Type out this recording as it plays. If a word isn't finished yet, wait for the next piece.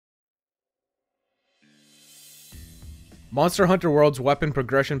Monster Hunter World's weapon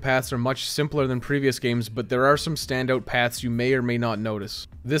progression paths are much simpler than previous games, but there are some standout paths you may or may not notice.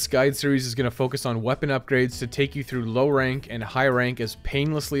 This guide series is going to focus on weapon upgrades to take you through low rank and high rank as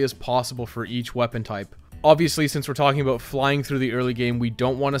painlessly as possible for each weapon type. Obviously, since we're talking about flying through the early game, we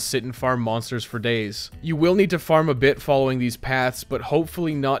don't want to sit and farm monsters for days. You will need to farm a bit following these paths, but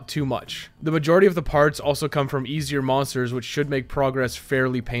hopefully not too much. The majority of the parts also come from easier monsters, which should make progress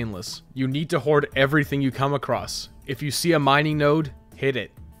fairly painless. You need to hoard everything you come across. If you see a mining node, hit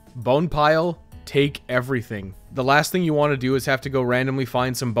it. Bone pile, take everything. The last thing you want to do is have to go randomly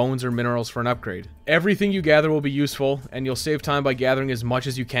find some bones or minerals for an upgrade. Everything you gather will be useful, and you'll save time by gathering as much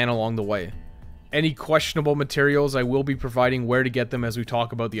as you can along the way. Any questionable materials, I will be providing where to get them as we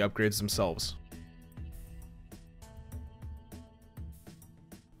talk about the upgrades themselves.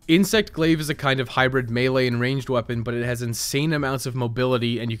 Insect Glaive is a kind of hybrid melee and ranged weapon, but it has insane amounts of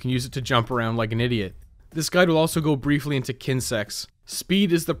mobility and you can use it to jump around like an idiot. This guide will also go briefly into kinsects.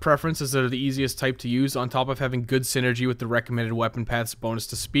 Speed is the preference as they're the easiest type to use, on top of having good synergy with the recommended weapon paths bonus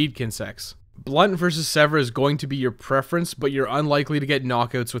to speed kinsects. Blunt versus Sever is going to be your preference, but you're unlikely to get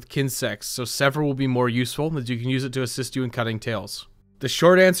knockouts with kinsects, so Sever will be more useful as you can use it to assist you in cutting tails. The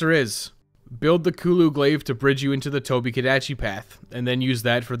short answer is, build the Kulu Glaive to bridge you into the tobi-kadachi path, and then use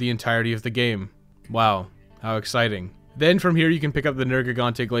that for the entirety of the game. Wow, how exciting. Then from here you can pick up the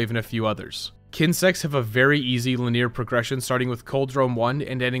Nergigante Glaive and a few others. Kinsects have a very easy linear progression, starting with Coldrome 1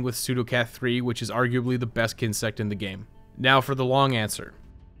 and ending with Pseudocath 3, which is arguably the best kinsect in the game. Now for the long answer.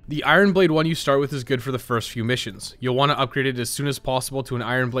 The Iron Blade one you start with is good for the first few missions. You'll want to upgrade it as soon as possible to an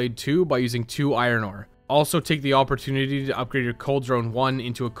Iron Blade 2 by using 2 iron ore. Also take the opportunity to upgrade your Coldrone 1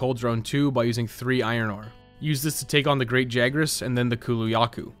 into a Coldrone 2 by using 3 iron ore. Use this to take on the Great Jagras and then the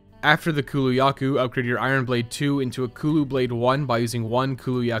Kulu-Yaku. After the Kulu-Yaku, upgrade your Iron Blade 2 into a Kulu Blade 1 by using 1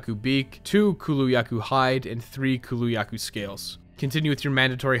 Kulu-Yaku beak, 2 Kulu-Yaku hide, and 3 Kulu-Yaku scales. Continue with your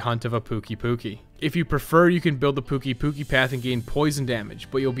mandatory hunt of a Puki-Puki. If you prefer, you can build the Puki-Puki path and gain poison damage,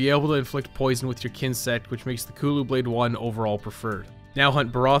 but you'll be able to inflict poison with your kinsect, which makes the Kulu Blade 1 overall preferred. Now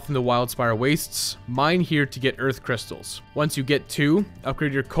hunt Baroth in the Wildspire Wastes. Mine here to get Earth Crystals. Once you get 2,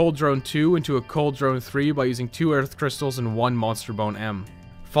 upgrade your Coldrone 2 into a Coldrone 3 by using 2 Earth Crystals and 1 Monster Bone M.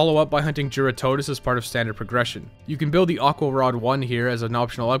 Follow up by hunting Juratotus as part of standard progression. You can build the Aqua Rod 1 here as an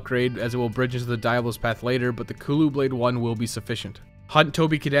optional upgrade, as it will bridge into the Diablo's path later, but the Kulu Blade 1 will be sufficient. Hunt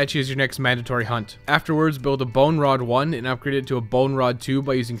tobi-kadachi as your next mandatory hunt. Afterwards, build a Bone Rod 1 and upgrade it to a Bone Rod 2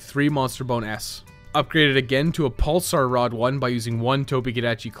 by using 3 Monster Bone S. Upgrade it again to a Pulsar Rod 1 by using 1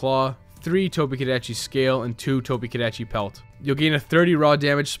 tobi-kadachi Claw, 3 tobi-kadachi Scale, and 2 tobi-kadachi Pelt. You'll gain a 30 raw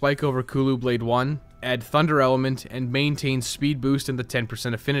damage spike over Kulu Blade 1, add Thunder Element, and maintain speed boost and the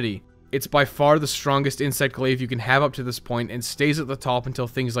 10% affinity. It's by far the strongest insect glaive you can have up to this point and stays at the top until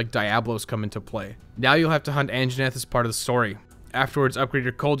things like Diablos come into play. Now you'll have to hunt Anjanath as part of the story. Afterwards, upgrade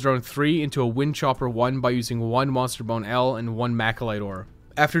your Coldrone 3 into a Wind Chopper 1 by using 1 Monster Bone L and 1 Macalite Ore.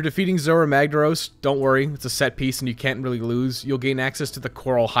 After defeating Zora Magdaros, don't worry, it's a set piece and you can't really lose, you'll gain access to the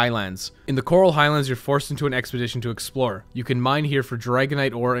Coral Highlands. In the Coral Highlands, you're forced into an expedition to explore. You can mine here for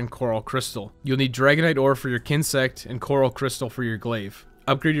Dragonite Ore and Coral Crystal. You'll need Dragonite Ore for your Kinsect and Coral Crystal for your Glaive.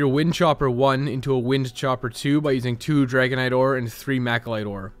 Upgrade your Wind Chopper 1 into a Wind Chopper 2 by using 2 Dragonite Ore and 3 Macalite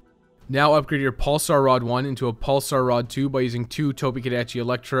Ore. Now upgrade your Pulsar Rod 1 into a Pulsar Rod 2 by using 2 tobi-kadachi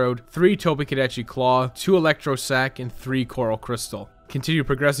Electrode, 3 tobi-kadachi Claw, 2 Electro Sac, and 3 Coral Crystal. Continue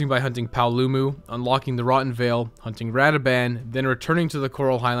progressing by hunting Paolumu, unlocking the Rotten Vale, hunting Radaban, then returning to the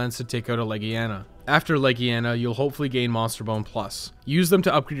Coral Highlands to take out a Legiana. After Legiana, you'll hopefully gain Monster Bone Plus. Use them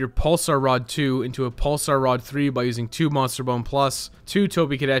to upgrade your Pulsar Rod 2 into a Pulsar Rod 3 by using 2 Monster Bone Plus, 2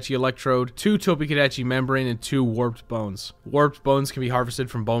 tobi-kadachi Electrode, 2 tobi-kadachi Membrane, and 2 Warped Bones. Warped Bones can be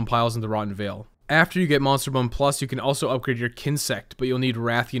harvested from bone piles in the Rotten Vale. After you get Monster Bone Plus, you can also upgrade your Kinsect, but you'll need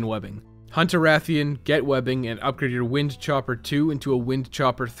Rathian Webbing. Hunt a Rathian, get Webbing, and upgrade your Wind Chopper 2 into a Wind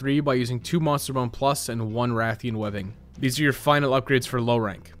Chopper 3 by using 2 Monster Bone Plus and 1 Rathian Webbing. These are your final upgrades for low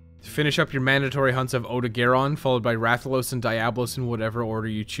rank. Finish up your mandatory hunts of Odogaron, followed by Rathalos and Diablos in whatever order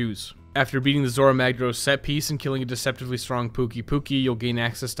you choose. After beating the Zora Magdaros set piece and killing a deceptively strong Puki-Puki, you'll gain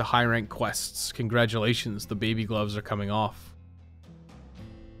access to high rank quests. Congratulations, the baby gloves are coming off.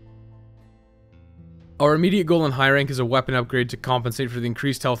 Our immediate goal in high rank is a weapon upgrade to compensate for the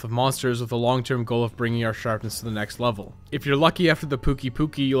increased health of monsters, with a long-term goal of bringing our sharpness to the next level. If you're lucky after the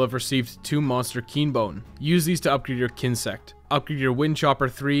Puki-Puki, you'll have received 2 Monster Keenbone. Use these to upgrade your Kinsect. Upgrade your Wind Chopper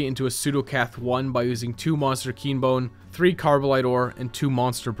 3 into a Pseudocath 1 by using 2 Monster Keenbone, 3 Carbolite Ore, and 2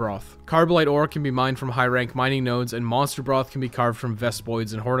 Monster Broth. Carbolite Ore can be mined from high rank mining nodes, and Monster Broth can be carved from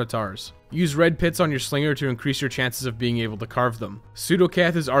Vespoids and Hornitars. Use red pits on your slinger to increase your chances of being able to carve them.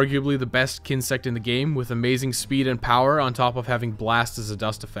 Pseudocath is arguably the best kinsect in the game, with amazing speed and power on top of having Blast as a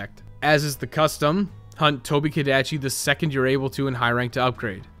dust effect. As is the custom, hunt tobi-kadachi the second you're able to in high rank to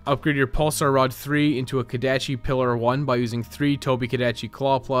upgrade. Upgrade your Pulsar Rod 3 into a Kadachi Pillar 1 by using 3 tobi-kadachi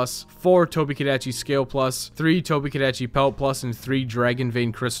Claw Plus, 4 tobi-kadachi Scale Plus, 3 tobi-kadachi Pelt Plus, and 3 Dragon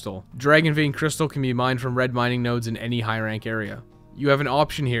Vein Crystal. Dragon Vein Crystal can be mined from red mining nodes in any high rank area. You have an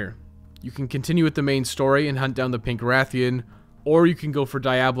option here. You can continue with the main story and hunt down the Pink Rathian, or you can go for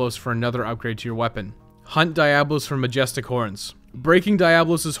Diablos for another upgrade to your weapon. Hunt Diablos for Majestic Horns. Breaking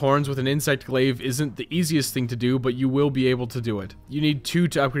Diablos' horns with an insect glaive isn't the easiest thing to do, but you will be able to do it. You need 2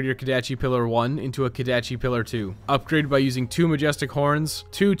 to upgrade your Kadachi Pillar 1 into a Kadachi Pillar 2. Upgrade by using 2 Majestic Horns,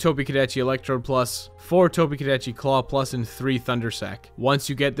 2 tobi-kadachi Electrode Plus, 4 tobi-kadachi Claw Plus, and 3 Thundersack. Once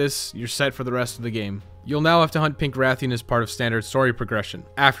you get this, you're set for the rest of the game. You'll now have to hunt Pink Rathian as part of standard story progression.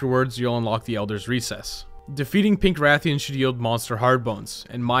 Afterwards, you'll unlock the Elder's Recess. Defeating Pink Rathian should yield monster hardbones,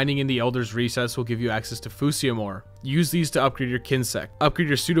 and mining in the Elder's Recess will give you access to Fusium Ore. Use these to upgrade your kinsect. Upgrade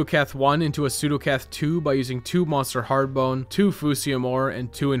your Pseudocath 1 into a Pseudocath 2 by using 2 monster hardbone, 2 Fusium Ore,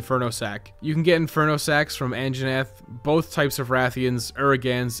 and 2 Inferno Sac. You can get Inferno Sacs from Anjanath, both types of Rathians,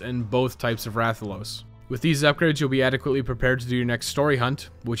 Uragans, and both types of Rathalos. With these upgrades, you'll be adequately prepared to do your next story hunt,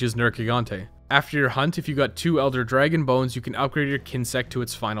 which is Nergigante. After your hunt, if you got 2 Elder Dragon Bones, you can upgrade your kinsect to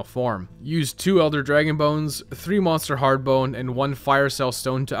its final form. Use 2 Elder Dragon Bones, 3 Monster Hardbone, and 1 Fire Cell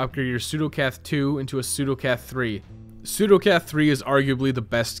Stone to upgrade your Pseudocath 2 into a Pseudocath 3. Pseudocath 3 is arguably the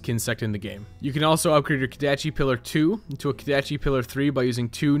best kinsect in the game. You can also upgrade your Kadachi Pillar 2 into a Kadachi Pillar 3 by using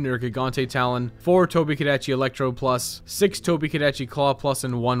 2 Nergigante Talon, 4 tobi-kadachi Electrode Plus, 6 tobi-kadachi Claw Plus,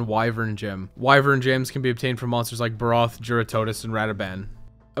 and 1 Wyvern Gem. Wyvern Gems can be obtained from monsters like Baroth, Juratotus, and Radaban.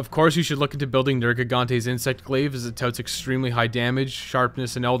 Of course, you should look into building Nergigante's Insect Glaive, as it touts extremely high damage,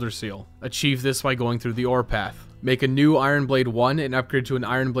 sharpness, and Elder Seal. Achieve this by going through the Ore Path. Make a new Iron Blade 1 and upgrade to an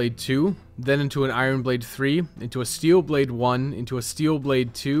Iron Blade 2, then into an Iron Blade 3, into a Steel Blade 1, into a Steel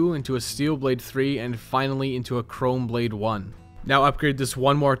Blade 2, into a Steel Blade 3, and finally into a Chrome Blade 1. Now upgrade this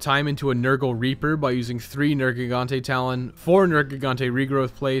one more time into a Nurgle Reaper by using 3 Nergigante Talon, 4 Nergigante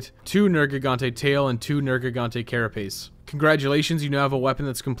Regrowth Plate, 2 Nergigante Tail, and 2 Nergigante Carapace. Congratulations, you now have a weapon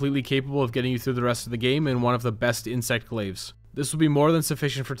that's completely capable of getting you through the rest of the game and one of the best insect glaives. This will be more than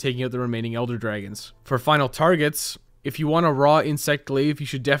sufficient for taking out the remaining Elder Dragons. For final targets, if you want a raw insect glaive, you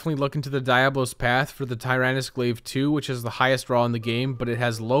should definitely look into the Diablos path for the Tyrannus Glaive 2, which has the highest raw in the game, but it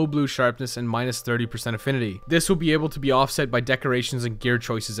has low blue sharpness and minus 30% affinity. This will be able to be offset by decorations and gear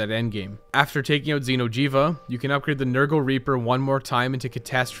choices at endgame. After taking out Xeno'jiva, you can upgrade the Nurgle Reaper one more time into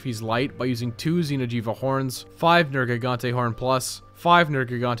Catastrophe's Light by using 2 Xeno'jiva Horns, 5 Nergigante Horn Plus, 5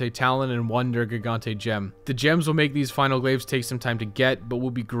 Nergigante Talon, and 1 Nergigante Gem. The gems will make these final glaives take some time to get, but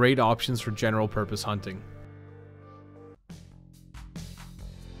will be great options for general purpose hunting.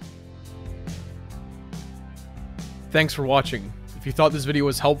 Thanks for watching. If you thought this video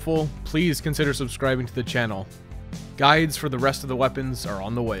was helpful, please consider subscribing to the channel. Guides for the rest of the weapons are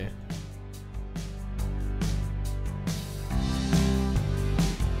on the way.